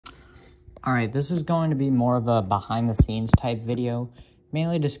Alright, this is going to be more of a behind-the-scenes type video,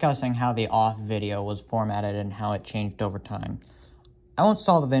 mainly discussing how the off video was formatted and how it changed over time. I won't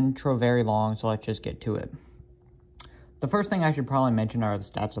stall the intro very long, so let's just get to it. The first thing I should probably mention are the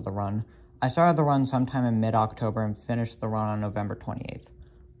stats of the run. I started the run sometime in mid-October and finished the run on November 28th.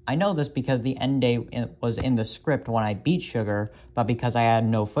 I know this because the end date was in the script when I beat Sugar, but because I had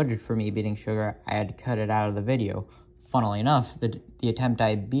no footage for me beating Sugar, I had to cut it out of the video. Funnily enough, the attempt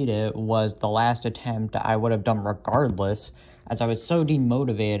I beat it was the last attempt I would have done regardless, as I was so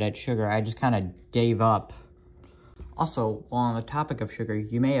demotivated at Sugar, I just kind of gave up. Also, while on the topic of Sugar,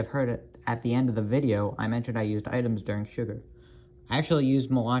 you may have heard it at the end of the video, I mentioned I used items during Sugar. I actually used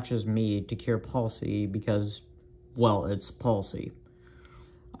Malacha's mead to cure palsy because, well, it's palsy.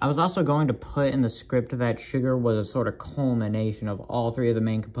 I was also going to put in the script that Sugar was a sort of culmination of all three of the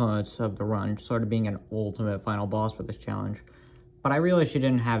main components of the run, sort of being an ultimate final boss for this challenge. But I realized she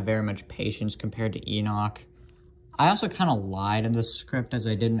didn't have very much patience compared to Enoch. I also kind of lied in the script as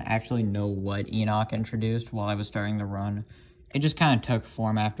I didn't actually know what Enoch introduced while I was starting the run. It just kind of took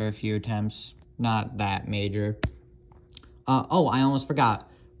form after a few attempts. Not that major. Oh, I almost forgot.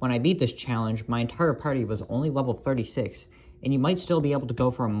 When I beat this challenge, my entire party was only level 36. And you might still be able to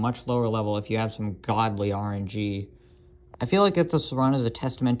go for a much lower level if you have some godly RNG. I feel like if this run is a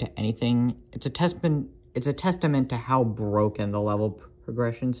testament to anything, it's a testament to how broken the level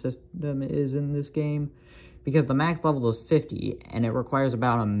progression system is in this game. Because the max level is 50, and it requires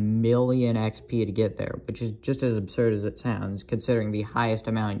about 1,000,000 XP to get there, which is just as absurd as it sounds, considering the highest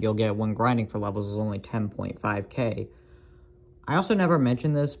amount you'll get when grinding for levels is only 10.5k. I also never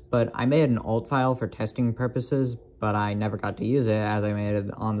mentioned this, but I made an alt file for testing purposes, but I never got to use it as I made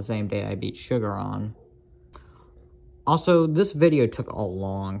it on the same day I beat Sugar on. Also, this video took a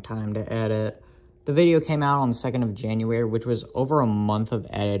long time to edit. The video came out on the 2nd of January, which was over a month of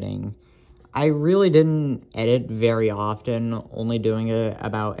editing. I really didn't edit very often, only doing it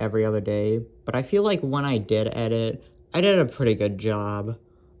about every other day, but I feel like when I did edit, I did a pretty good job.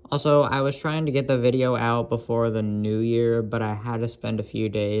 Also, I was trying to get the video out before the new year, but I had to spend a few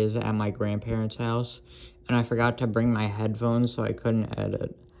days at my grandparents' house, and I forgot to bring my headphones, so I couldn't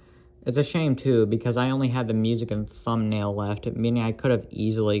edit. It's a shame, too, because I only had the music and thumbnail left, meaning I could have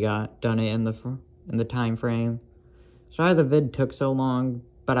easily done it in the time frame. Sorry the vid took so long,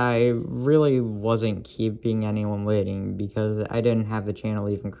 but I really wasn't keeping anyone waiting, because I didn't have the channel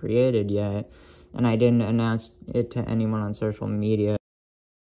even created yet, and I didn't announce it to anyone on social media.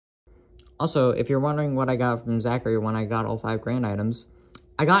 Also, if you're wondering what I got from Zachary when I got all 5 grand items,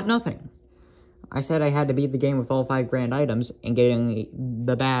 I got nothing. I said I had to beat the game with all 5 grand items, and getting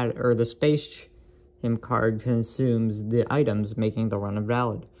the space SIM card consumes the items, making the run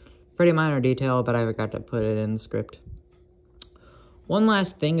invalid. Pretty minor detail, but I forgot to put it in the script. One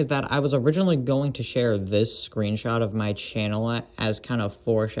last thing is that I was originally going to share this screenshot of my channel as kind of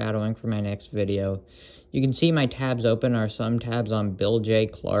foreshadowing for my next video. You can see my tabs open are some tabs on Bill J.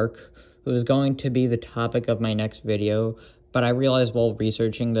 Clark, who is going to be the topic of my next video, but I realized while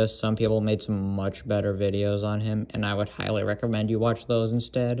researching this, some people made some much better videos on him, and I would highly recommend you watch those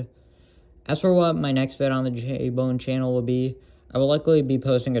instead. As for what my next vid on the J-Bone channel will be, I will likely be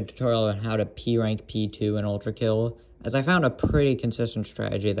posting a tutorial on how to P-rank P2 in Ultra Kill, as I found a pretty consistent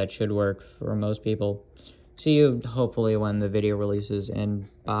strategy that should work for most people. See you hopefully when the video releases, and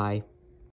bye.